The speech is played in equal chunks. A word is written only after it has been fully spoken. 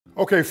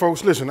Okay,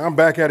 folks, listen, I'm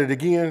back at it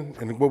again,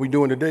 and what we're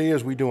doing today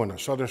is we're doing a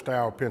Southern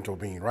Style Pinto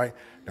Bean, right?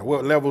 Now,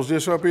 what levels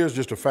this up is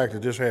just the fact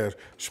that this has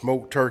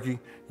smoked turkey.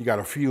 You got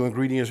a few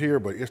ingredients here,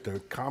 but it's the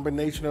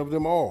combination of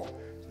them all.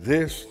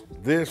 This,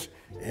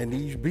 and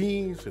these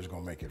beans is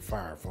gonna make it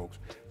fire, folks.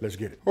 Let's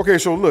get it. Okay,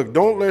 so look,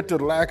 don't let the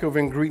lack of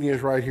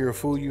ingredients right here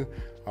fool you.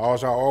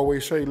 As I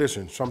always say,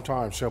 listen,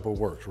 sometimes simple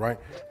works, right?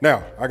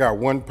 Now, I got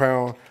 1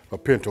 pound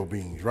of pinto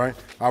beans, right?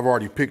 I've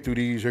already picked through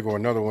these. Here go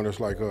another one that's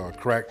like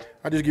cracked.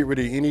 I just get rid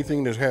of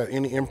anything that has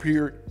any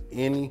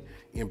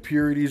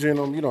impurities in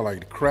them, you know,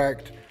 like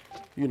cracked,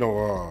 you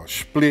know,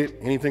 split,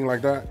 anything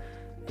like that,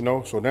 you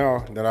know? So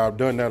now that I've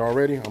done that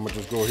already, I'm gonna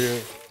just go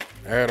ahead,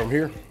 add them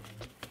here.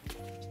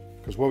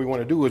 Because what we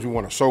want to do is we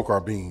want to soak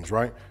our beans,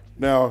 right?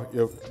 Now,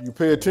 if you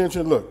pay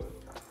attention, look,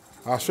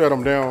 I set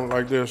them down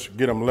like this,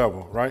 get them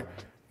level, right?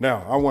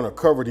 Now, I want to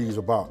cover these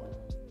about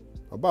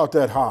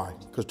that high,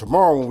 because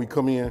tomorrow when we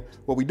come in,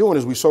 what we're doing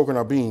is we're soaking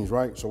our beans,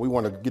 right? So we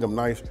want to get them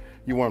nice.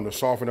 You want them to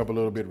soften up a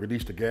little bit,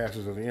 release the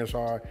gases on the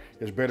inside.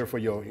 It's better for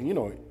your, you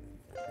know,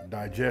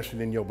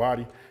 digestion in your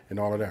body and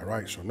all of that,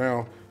 right? So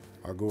now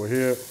I'll go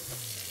ahead.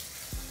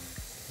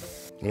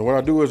 And what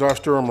I do is I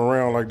stir them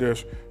around like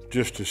this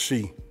just to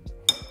see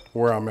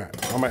where I'm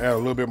at. I'm gonna add a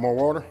little bit more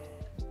water.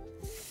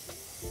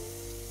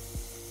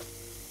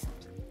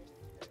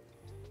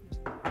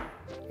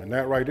 And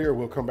that right there,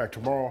 we'll come back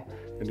tomorrow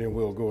and then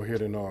we'll go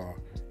ahead and,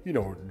 you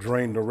know,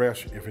 drain the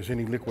rest. If there's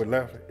any liquid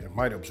left, it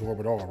might absorb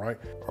it all, right?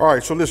 All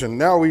right, so listen,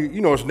 now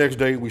it's next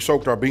day. We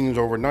soaked our beans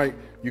overnight.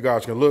 You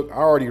guys can look, I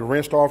already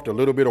rinsed off the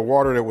little bit of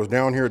water that was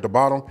down here at the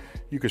bottom.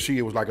 You can see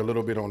it was like a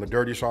little bit on the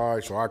dirty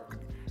side. So I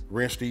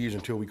rinse these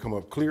until we come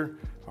up clear.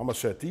 I'm gonna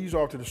set these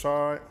off to the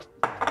side.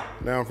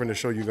 Now I'm finna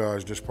show you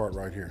guys this part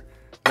right here.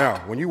 Now,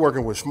 when you're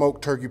working with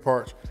smoked turkey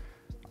parts,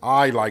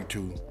 I like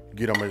to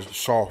get them as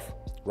soft,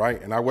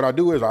 right? And what I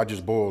do is I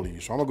just boil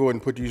these. So I'm gonna go ahead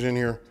and put these in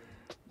here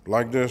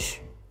like this.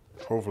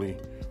 Hopefully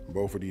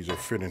both of these are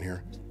fit in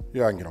here.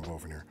 Yeah, I can get them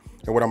both in here.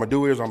 And what I'm gonna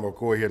do is I'm gonna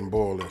go ahead and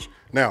boil this.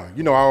 Now,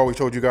 you know, I always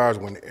told you guys,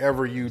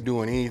 whenever you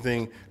doing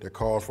anything that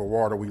calls for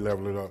water, we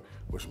level it up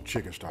with some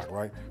chicken stock,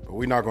 right? But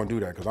we're not gonna do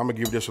that because I'm gonna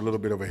give this a little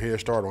bit of a head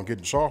start on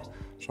getting soft.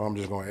 So I'm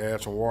just gonna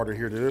add some water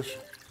here to this,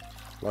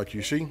 like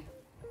you see.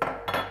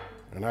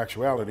 In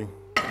actuality,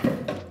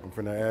 I'm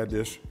finna add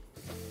this,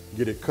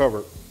 get it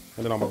covered,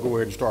 and then I'm gonna go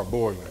ahead and start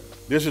boiling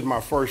it. This is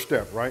my first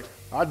step, right?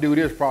 I do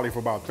this probably for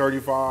about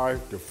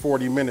 35 to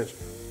 40 minutes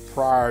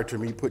prior to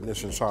me putting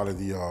this inside of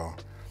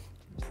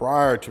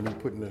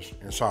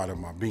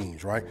my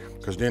beans, right?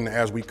 Because then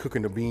as we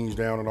cooking the beans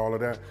down and all of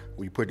that,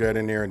 we put that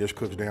in there and this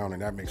cooks down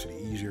and that makes it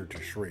easier to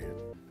shred.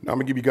 Now I'm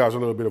gonna give you guys a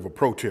little bit of a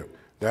pro tip.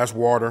 That's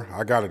water,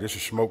 I got it, this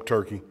is smoked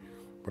turkey,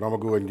 but I'm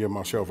gonna go ahead and give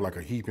myself like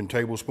a heaping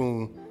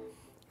tablespoon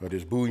of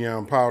this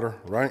bouillon powder,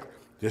 right?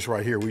 This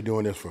right here, we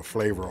doing this for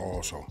flavor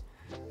also,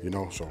 you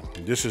know? So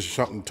this is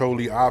something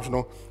totally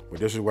optional, but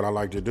this is what I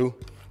like to do.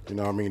 You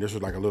know what I mean? This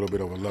is like a little bit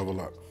of a level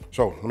up.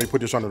 So let me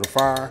put this under the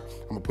fire.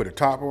 I'm gonna put a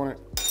top on it.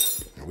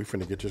 And we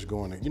finna get this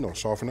going and, you know,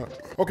 soften up.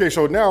 Okay,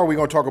 so now we're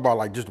gonna talk about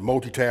like just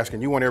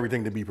multitasking. You want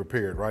everything to be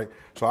prepared, right?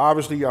 So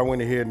obviously I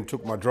went ahead and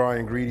took my dry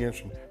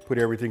ingredients and put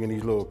everything in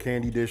these little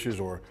candy dishes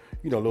or,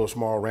 you know, little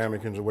small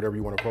ramekins or whatever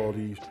you wanna call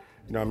these.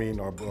 You know what I mean?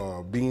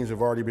 Our beans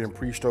have already been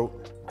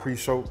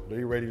pre-soaked,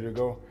 they're ready to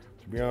go.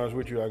 To be honest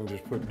with you, I can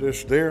just put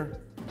this there.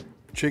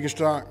 Chicken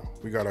stock,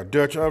 we got our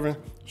Dutch oven.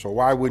 So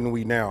why wouldn't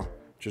we now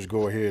just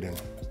go ahead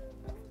and,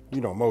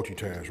 you know,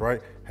 multitask,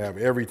 right? Have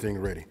everything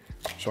ready.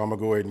 So I'm gonna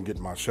go ahead and get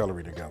my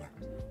celery together.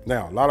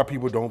 Now, a lot of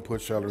people don't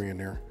put celery in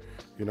there,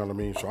 you know what I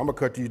mean? So I'm gonna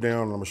cut these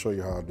down and I'm gonna show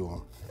you how I do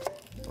them.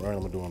 All right, I'm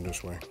gonna do them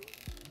this way.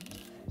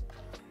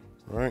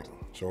 All right,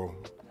 so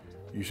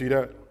you see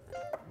that?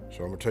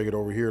 So I'm gonna take it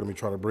over here, let me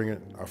try to bring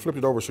it. I flipped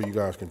it over so you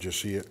guys can just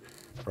see it,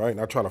 right?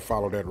 And I try to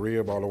follow that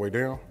rib all the way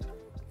down,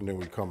 and then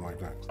we come like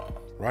that,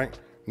 right?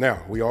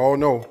 Now, we all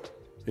know,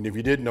 and if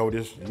you didn't know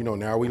this, you know,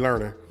 now we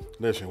learning.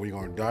 Listen, we're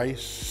gonna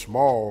dice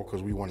small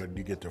because we want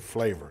to get the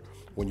flavor.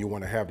 When you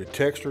want to have the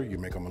texture, you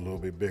make them a little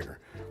bit bigger.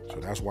 So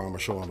that's why I'm gonna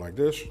show them like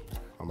this.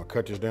 I'm gonna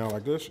cut this down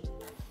like this.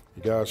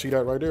 You guys see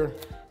that right there?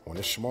 When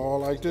it's small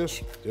like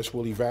this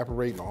will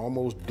evaporate and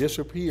almost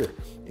disappear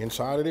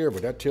inside of there,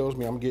 but that tells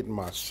me I'm getting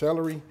my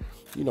celery,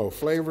 you know,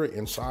 flavor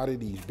inside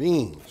of these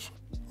beans.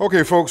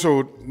 Okay, folks,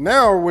 so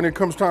now when it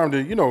comes time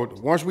to, you know,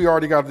 once we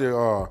already got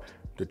the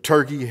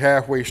turkey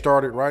halfway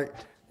started, right?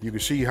 You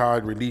can see how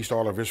it released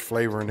all of its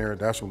flavor in there.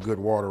 That's some good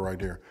water right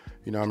there.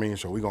 You know what I mean?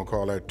 So we're gonna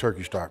call that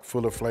turkey stock,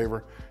 full of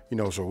flavor, you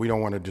know, so we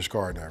don't wanna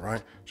discard that,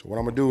 right? So what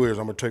I'm gonna do is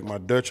I'm gonna take my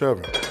Dutch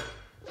oven,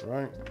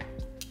 right?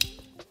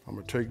 I'm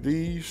gonna take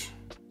these.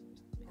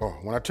 Oh,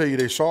 when I tell you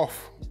they soft,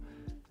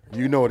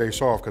 you know they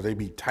soft because they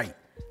be tight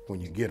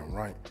when you get them,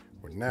 right?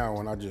 But now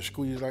when I just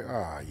squeeze like,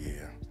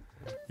 yeah.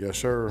 Yes,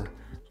 sir.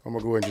 So I'm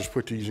gonna go ahead and just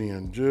put these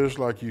in just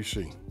like you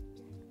see.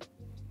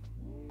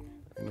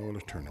 You know,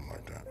 let's turn them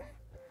like that,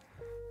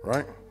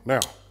 right?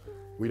 Now,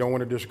 we don't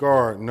wanna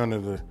discard none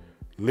of the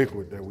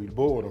liquid that we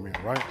boiled them in,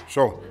 right?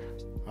 So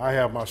I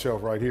have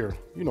myself right here,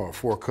 you know, a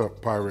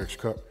 4-cup Pyrex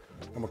cup.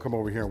 I'm gonna come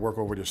over here and work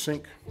over the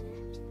sink.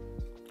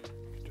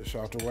 this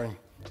out the way.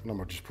 And I'm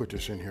gonna just put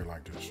this in here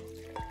like this.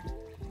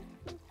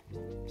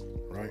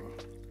 Right?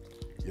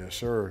 Yes,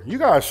 sir. You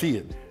guys see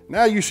it.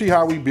 Now you see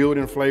how we build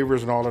in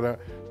flavors and all of that.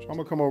 So I'm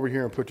gonna come over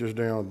here and put this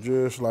down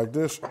just like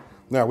this.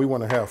 Now we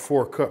wanna have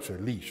 4 cups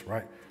at least,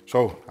 right?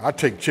 So I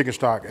take chicken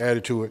stock, add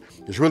it to it.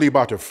 It's really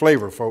about the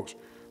flavor, folks.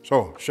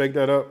 So shake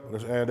that up.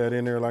 Let's add that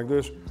in there like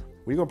this.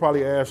 We're gonna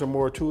probably add some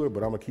more to it,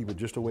 but I'm gonna keep it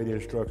just the way the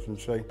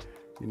instructions say.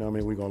 You know what I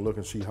mean? We're gonna look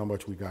and see how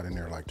much we got in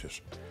there like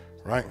this,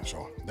 right?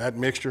 So that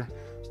mixture,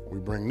 we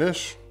bring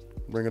this,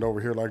 bring it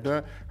over here like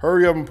that.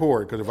 Hurry up and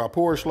pour it, because if I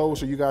pour it slow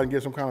so you guys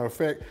get some kind of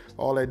effect,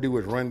 all I do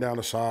is run down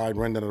the side,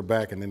 run down the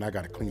back, and then I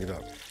gotta clean it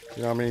up.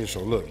 You know what I mean?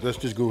 So look, let's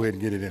just go ahead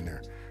and get it in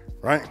there,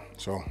 right?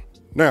 So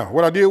now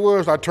what I did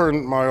was I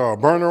turned my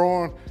burner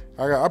on.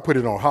 I put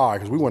it on high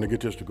because we want to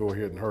get this to go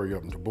ahead and hurry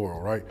up and to boil,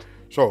 right?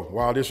 So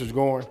while this is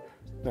going,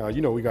 now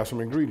you know we got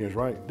some ingredients,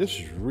 right? This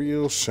is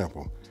real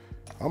simple.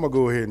 I'm gonna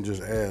go ahead and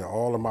just add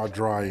all of my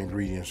dry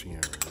ingredients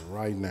in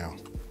right now,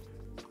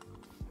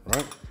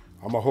 right?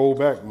 I'm gonna hold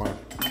back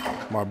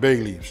my bay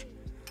leaves.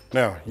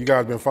 Now, you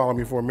guys been following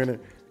me for a minute.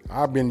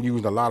 I've been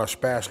using a lot of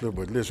spatula,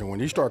 but listen,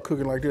 when you start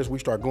cooking like this, we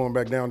start going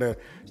back down there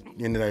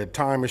into that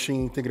time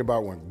machine, thinking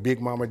about when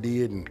Big Mama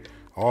did and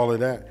all of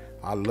that.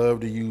 I love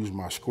to use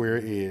my square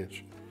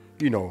edge,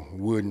 you know,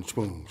 wooden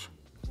spoons,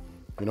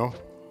 you know?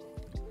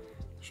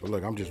 So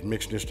look, I'm just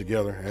mixing this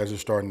together as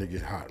it's starting to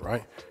get hot,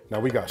 right?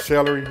 Now we got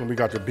celery and we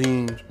got the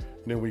beans,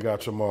 and then we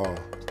got some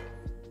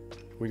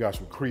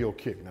Creole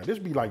kick. Now this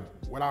be like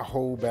what I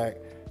hold back.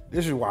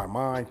 This is why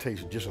mine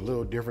tastes just a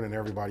little different than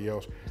everybody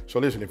else. So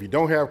listen, if you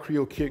don't have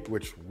Creole kick,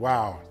 which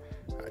wow,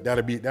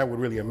 that would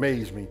really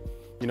amaze me.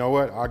 You know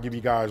what? I'll give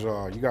you guys,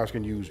 you guys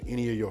can use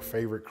any of your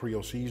favorite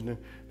Creole seasoning.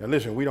 Now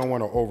listen, we don't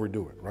want to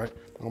overdo it, right?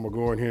 I'm gonna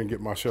go in here and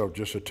get myself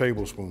just a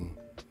tablespoon,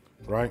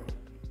 right?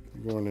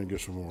 Go in there and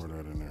get some more of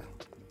that in there.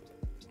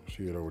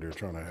 See it over there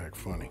trying to act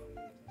funny,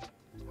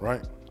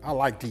 right? I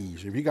like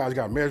these. If you guys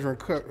got measuring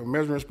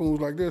spoons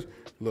like this,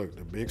 look,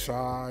 the big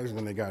size, and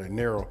then they got it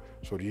narrow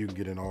so that you can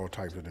get in all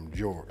types of them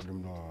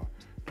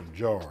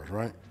jars,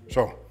 right?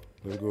 So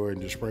let's go ahead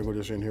and just sprinkle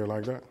this in here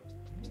like that.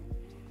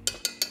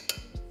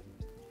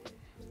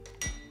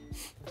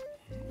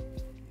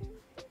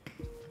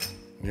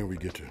 Then we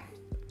get to,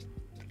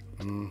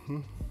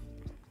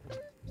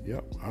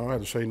 yep, I don't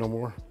have to say no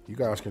more. You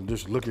guys can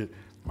just look at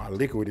my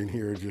liquid in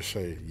here and just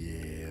say,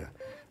 yeah,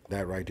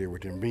 that right there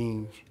with them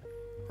beans,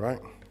 right?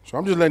 So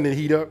I'm just letting it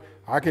heat up.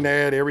 I can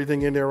add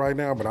everything in there right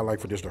now, but I like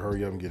for this to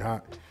hurry up and get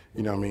hot.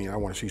 You know what I mean? I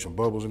want to see some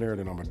bubbles in there,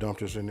 then I'm gonna dump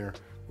this in there.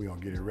 We're gonna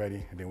get it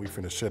ready, and then we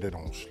finna set it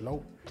on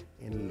slow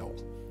and low.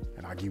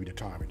 And I'll give you the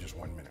time in just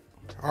 1 minute.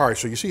 All right,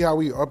 so you see how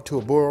we up to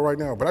a boil right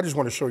now, but I just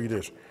want to show you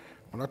this.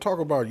 When I talk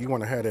about you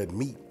want to have that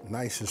meat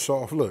nice and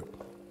soft, look,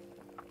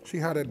 see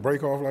how that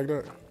break off like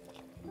that?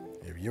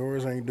 If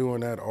yours ain't doing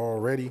that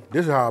already,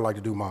 this is how I like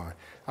to do mine.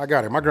 I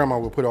got it. My grandma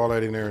would put all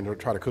that in there and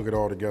try to cook it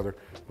all together,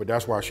 but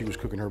that's why she was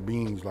cooking her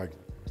beans like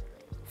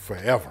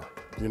forever.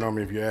 You know what I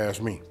mean, if you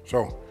ask me.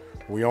 So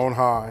we on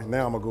high.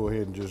 Now I'm gonna go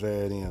ahead and just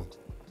add in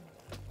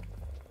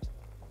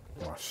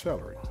my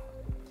celery.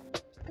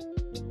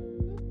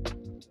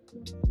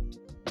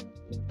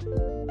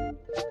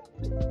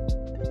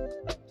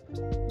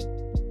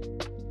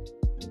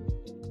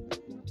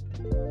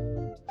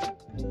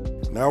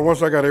 Now,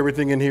 once I got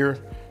everything in here,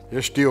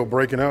 it's still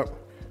breaking up.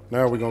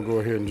 Now we're gonna go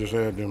ahead and just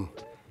add them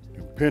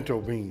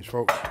pinto beans,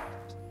 folks.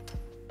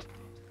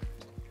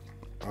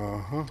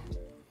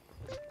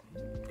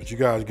 But you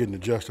guys getting the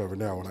gist of it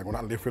now. When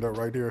I lift it up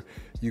right there,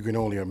 you can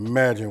only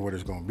imagine what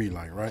it's gonna be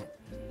like, right?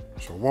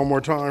 So one more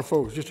time,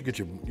 folks, just to get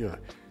your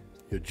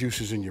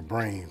juices in your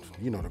brain,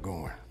 you know, they're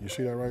going. You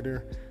see that right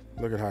there?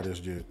 Look at how this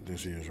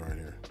is right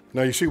here.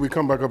 Now you see we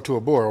come back up to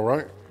a boil,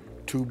 right?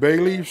 2 bay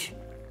leaves.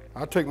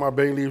 I take my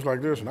bay leaves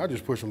like this and I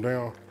just push them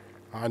down.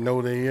 I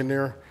know they in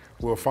there.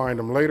 We'll find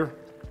them later.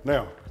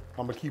 Now,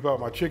 I'm gonna keep out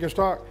my chicken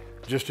stock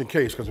just in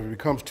case, because if it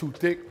becomes too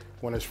thick,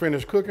 when it's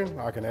finished cooking,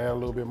 I can add a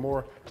little bit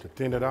more to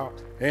thin it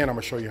out. And I'm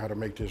gonna show you how to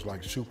make this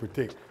like super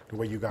thick the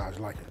way you guys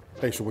like it.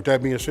 Hey, so with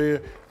that being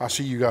said, I'll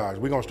see you guys.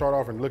 We're gonna start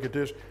off and look at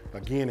this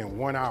again in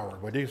 1 hour,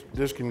 but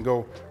this can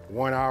go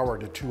 1 hour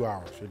to 2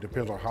 hours. It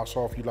depends on how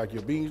soft you like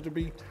your beans to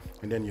be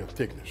and then your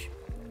thickness.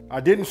 I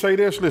didn't say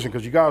this, listen,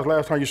 because you guys,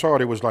 last time you saw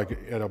it, it was like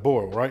at a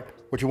boil, right?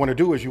 What you want to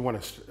do is you want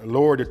to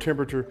lower the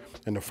temperature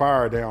and the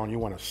fire down. You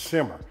want to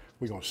simmer.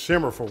 We're going to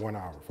simmer for 1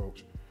 hour,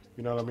 folks.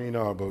 You know what I mean?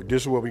 But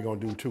this is what we're going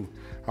to do too.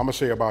 I'm going to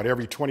say about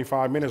every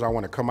 25 minutes, I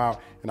want to come out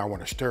and I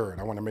want to stir it.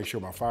 I want to make sure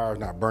my fire is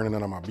not burning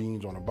none of my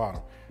beans on the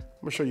bottom. I'm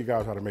going to show you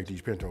guys how to make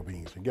these pinto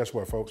beans. And guess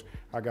what, folks?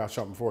 I got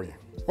something for you.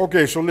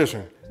 Okay, so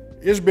listen,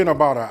 it's been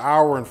about 1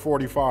 hour and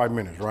 45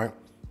 minutes, right?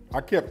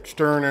 I kept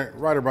stirring it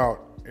right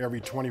about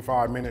every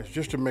 25 minutes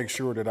just to make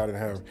sure that I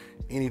didn't have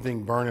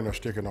anything burning or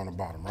sticking on the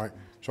bottom, right?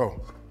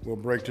 So we'll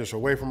break this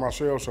away from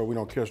ourselves so we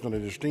don't catch none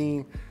of the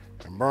steam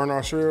and burn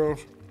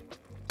ourselves.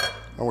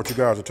 I want you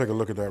guys to take a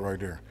look at that right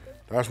there.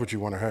 That's what you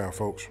want to have,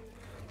 folks.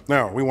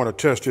 Now, we want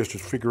to test this to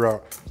figure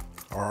out,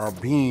 are our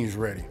beans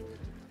ready?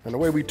 And the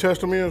way we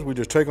test them is we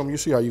just take them. You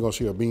see how you're going to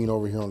see a bean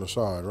over here on the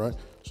side, right?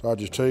 So I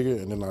just take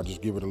it and then I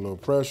just give it a little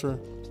pressure.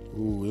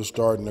 Ooh, it's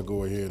starting to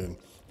go ahead and,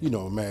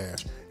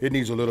 mash. It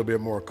needs a little bit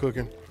more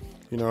cooking.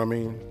 You know what I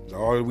mean?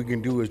 All we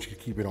can do is just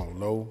keep it on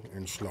low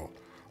and slow.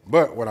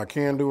 But what I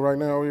can do right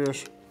now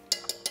is,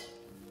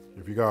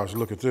 if you guys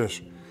look at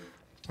this,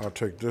 I'll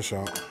take this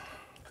out.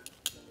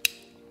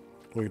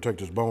 We can take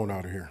this bone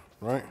out of here,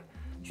 right?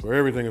 So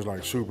everything is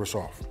like super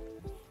soft,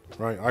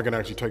 right? I can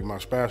actually take my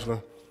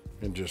spatula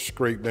and just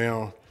scrape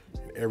down,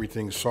 and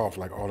everything's soft,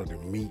 like all of the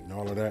meat and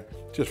all of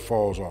that just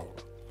falls off,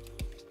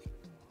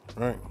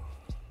 right?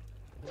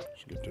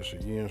 Let's get this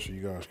again so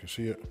you guys can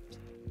see it.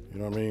 You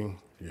know what I mean?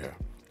 Yeah,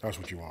 that's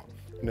what you want.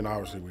 And then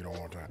obviously we don't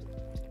want that,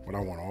 but I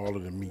want all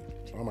of the meat.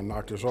 So I'm gonna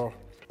knock this off.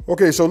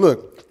 Okay, so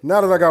look,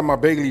 now that I got my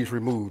bay leaves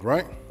removed,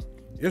 right?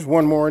 There's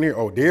one more in here.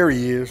 Oh, there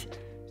he is.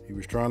 He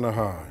was trying to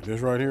hide.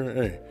 This right here,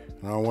 hey,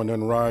 and I don't want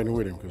nothing riding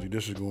with him because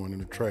this is going in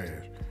the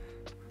trash.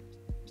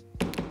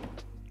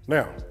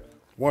 Now,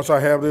 once I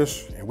have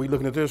this and we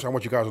looking at this, I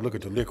want you guys to look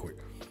at the liquid.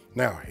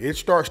 Now, it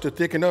starts to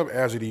thicken up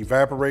as it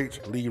evaporates,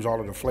 leaves all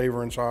of the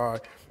flavor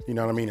inside, you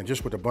know what I mean? And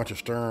just with a bunch of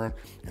stirring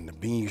and the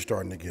beans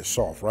starting to get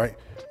soft, right?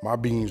 My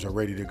beans are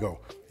ready to go.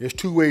 There's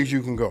two ways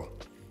you can go,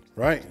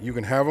 right? You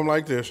can have them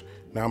like this.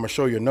 Now I'm gonna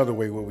show you another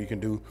way what we can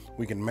do.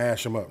 We can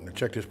mash them up. Now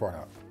check this part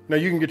out. Now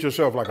you can get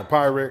yourself like a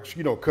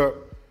Pyrex, cup.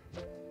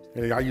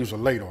 And I use a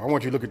ladle. I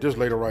want you to look at this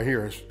ladle right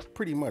here. It's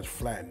pretty much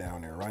flat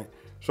down there, right?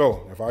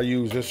 So if I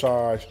use this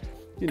size,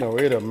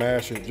 it'll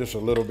mash it just a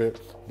little bit.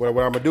 But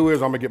what I'm gonna do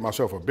is I'm gonna get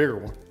myself a bigger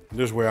one.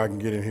 This way I can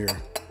get in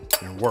here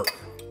and work.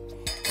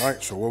 All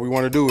right, so what we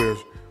wanna do is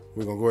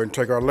we're gonna go ahead and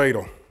take our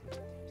ladle,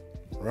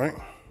 right?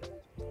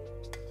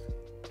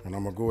 And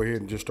I'm gonna go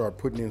ahead and just start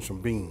putting in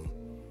some bean,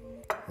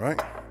 right?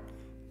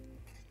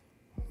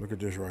 Look at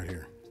this right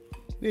here.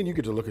 Then you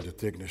get to look at the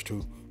thickness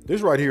too.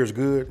 This right here is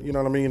good, you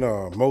know what I mean?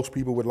 Most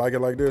people would like it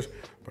like this,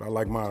 but I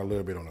like mine a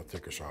little bit on the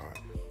thicker side.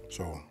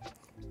 So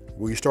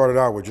we started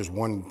out with just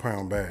 1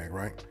 pound bag,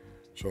 right?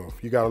 So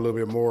if you got a little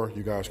bit more,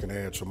 you guys can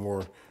add some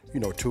more,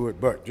 to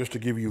it. But just to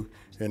give you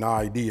an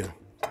idea,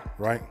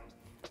 right?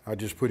 I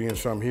just put in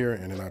some here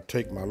and then I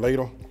take my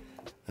ladle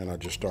and I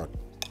just start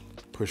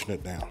pushing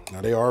it down.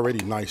 Now they're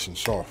already nice and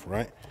soft,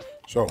 right?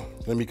 So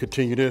let me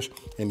continue this.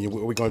 And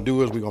what we're gonna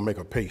do is we're gonna make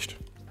a paste.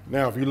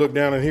 Now, if you look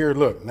down in here,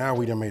 look, now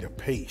we done made a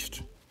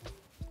paste.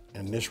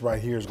 And this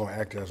right here is gonna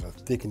act as a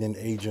thickening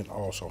agent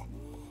also.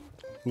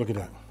 Look at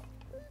that.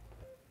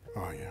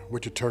 Oh yeah,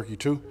 with your turkey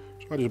too.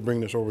 So I just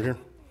bring this over here.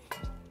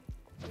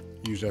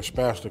 Use that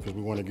spatula because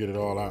we wanna get it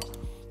all out.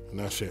 And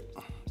that's it.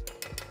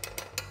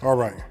 All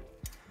right.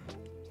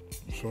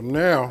 So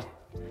now,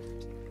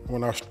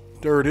 when I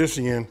stir this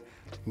in,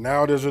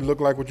 now does it look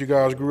like what you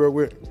guys grew up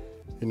with?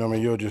 You know what I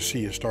mean? You'll just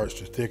see it starts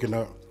to thicken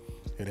up.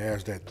 It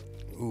has that,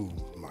 ooh,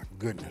 my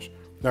goodness.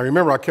 Now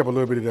remember, I kept a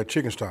little bit of that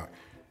chicken stock.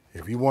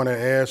 If you want to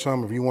add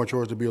some, if you want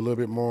yours to be a little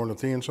bit more on the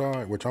thin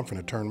side, which I'm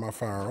finna turn my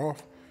fire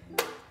off,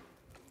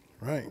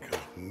 right? Because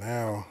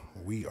now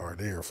we are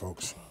there,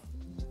 folks.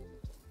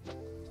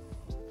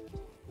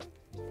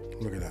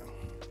 Look at that.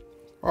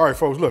 All right,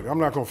 folks, look, I'm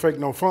not gonna fake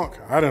no funk.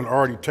 I done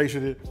already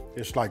tasted it.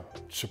 It's like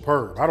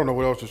superb. I don't know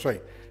what else to say.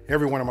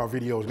 Every one of my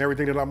videos and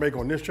everything that I make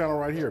on this channel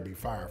right here be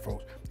fire,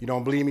 folks. You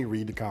don't believe me?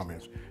 Read the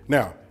comments.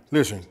 Now,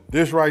 listen,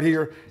 this right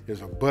here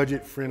is a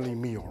budget-friendly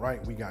meal,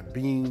 right? We got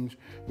beans,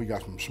 we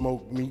got some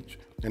smoked meats,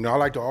 and I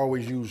like to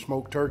always use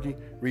smoked turkey.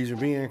 Reason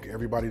being,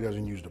 everybody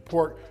doesn't use the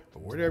pork,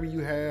 but whatever you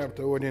have,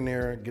 throw it in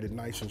there, get it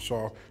nice and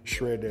soft,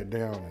 shred that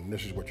down, and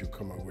this is what you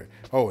come up with.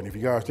 Oh, and if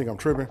you guys think I'm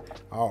tripping,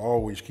 I'll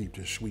always keep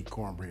this sweet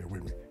cornbread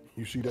with me.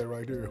 You see that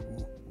right there?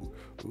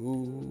 Ooh,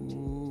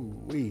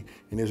 ooh, wee.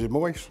 And is it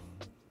moist?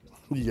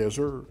 Yes,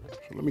 sir.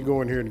 So let me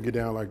go in here and get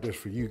down like this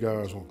for you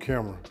guys on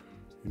camera.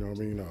 You know what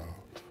I mean?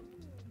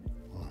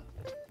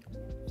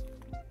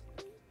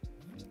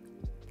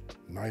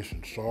 Nice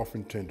and soft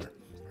and tender.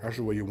 That's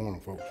the way you want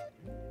them, folks.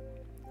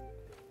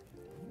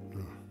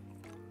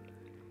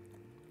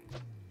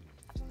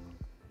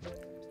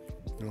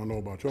 I don't know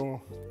about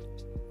y'all,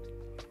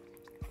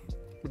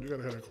 but you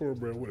gotta have that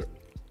cornbread with it.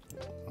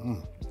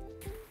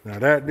 Now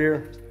that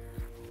there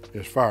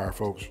is fire,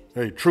 folks.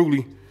 Hey,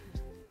 truly,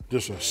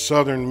 just a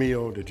Southern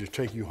meal that just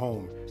take you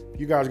home.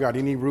 If you guys got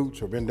any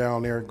roots or been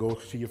down there, go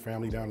see your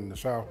family down in the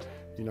South.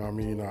 You know what I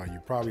mean?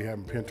 You're probably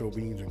having pinto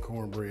beans and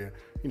cornbread,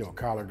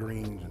 collard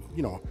greens,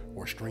 and,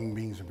 or string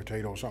beans and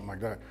potatoes, something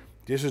like that.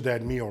 This is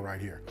that meal right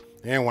here.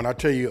 And when I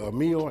tell you a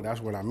meal,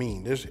 that's what I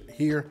mean. This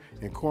here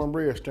and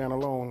cornbread stand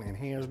alone and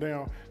hands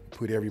down,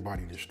 put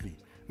everybody to sleep.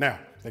 Now,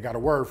 they got a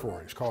word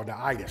for it. It's called the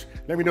itis.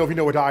 Let me know if you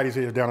know what the itis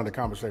is down in the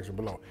comment section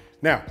below.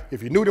 Now,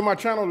 if you're new to my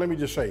channel, let me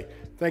just say,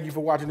 thank you for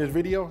watching this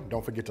video.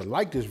 Don't forget to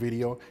like this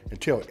video and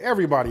tell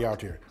everybody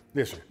out there,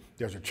 listen,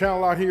 there's a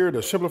channel out here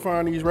that's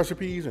simplifying these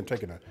recipes and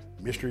taking a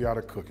mystery out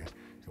of cooking.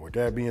 And with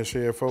that being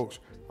said, folks,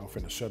 I'm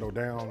finna settle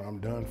down. I'm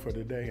done for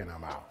today and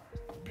I'm out.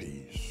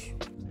 Peace.